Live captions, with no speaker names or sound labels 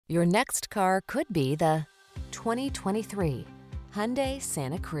Your next car could be the 2023 Hyundai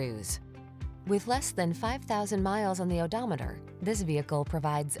Santa Cruz. With less than 5,000 miles on the odometer, this vehicle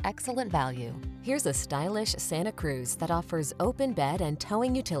provides excellent value. Here's a stylish Santa Cruz that offers open bed and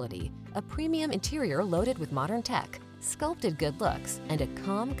towing utility, a premium interior loaded with modern tech, sculpted good looks, and a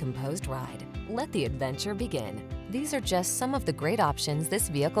calm, composed ride. Let the adventure begin. These are just some of the great options this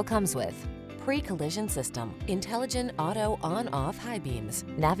vehicle comes with: pre-collision system, intelligent auto on-off high beams,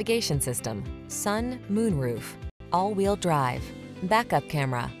 navigation system, sun, moonroof, all-wheel drive, backup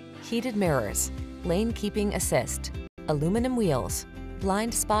camera, heated mirrors, lane keeping assist, aluminum wheels,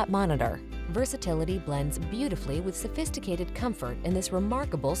 blind spot monitor. Versatility blends beautifully with sophisticated comfort in this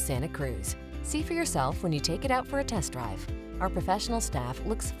remarkable Santa Cruz. See for yourself when you take it out for a test drive. Our professional staff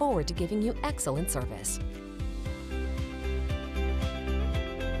looks forward to giving you excellent service.